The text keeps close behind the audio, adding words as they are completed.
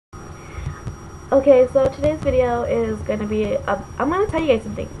Okay, so today's video is gonna be I'm gonna tell you guys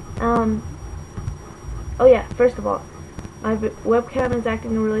something. Oh yeah, first of all, my webcam is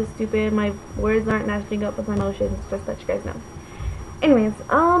acting really stupid. My words aren't matching up with my emotions. Just to let you guys know. Anyways,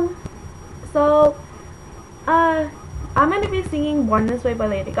 so I'm gonna be singing "Born This Way" by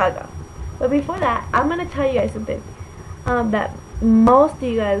Lady Gaga. But before that, I'm gonna tell you guys something that most of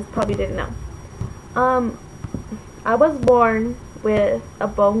you guys probably didn't know. I was born with a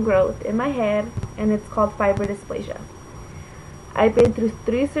bone growth in my head, and it's called fibrodysplasia. I've been through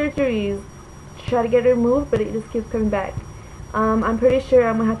 3 surgeries to try to get it removed, but it just keeps coming back. I'm pretty sure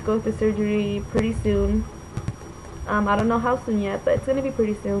I'm gonna have to go through surgery pretty soon. I don't know how soon yet, but it's gonna be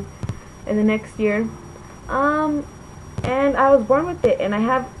pretty soon, in the next year. And I was born with it, and I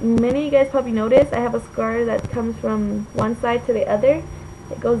have, many of you guys probably noticed, I have a scar that comes from one side to the other.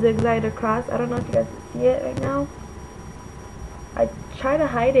 It goes zigzag across. I don't know if you guys can see it right now. I try to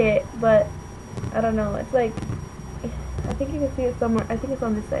hide it, but I don't know. It's like, I think you can see it somewhere. I think it's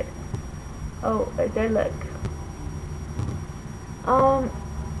on this side. Oh, right there, look.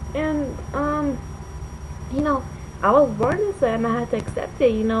 You know, I was born this way and I had to accept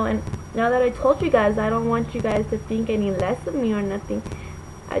it, you know, and now that I told you guys, I don't want you guys to think any less of me or nothing.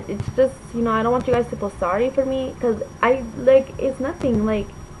 It's just, you know, I don't want you guys to feel sorry for me, because it's nothing, like,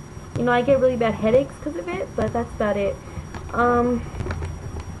 you know, I get really bad headaches because of it, but that's about it.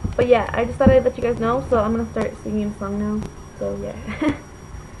 But yeah, I just thought I'd let you guys know, so I'm gonna start singing a song now, so yeah.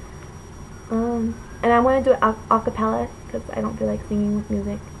 And I'm gonna do it a cappella, because I don't feel like singing with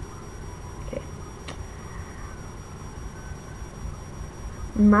music. Okay.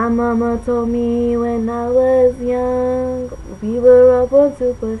 My mama told me when I was young, we were all born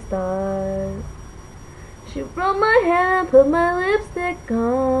superstars. She rolled my hair and put my lipstick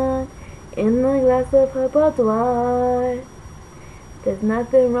on in the glass of her boudoir. There's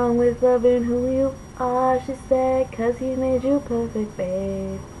nothing wrong with loving who you are, she said, 'cause he made you perfect,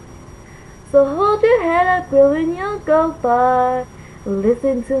 babe. So hold your head up, girl, and you'll go far.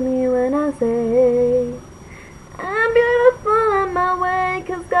 Listen to me when I say I'm beautiful on my way,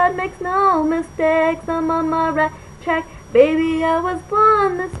 'cause God makes no mistakes. I'm on my right track, baby, I was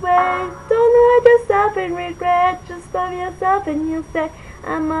born this way. Don't hurt yourself and regret, just love yourself and you'll say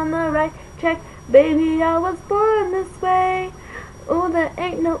I'm on the right track, baby, I was born this way. Oh, there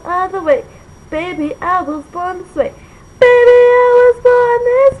ain't no other way, baby, I was born this way. Baby, I was born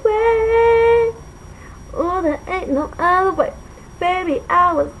this way. Oh, there ain't no other way, baby,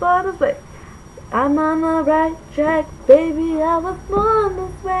 I was born this way. I'm on the right track, baby, I was born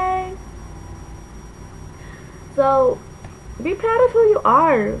this way. So, be proud of who you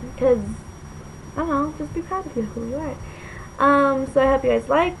are, because, I don't know, just be proud of who you are. So I hope you guys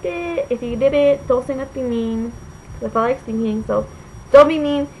liked it. If you did it, don't say nothing mean, because I felt like singing, so don't be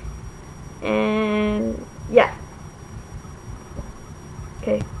mean. And, yeah.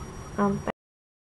 Okay, bye.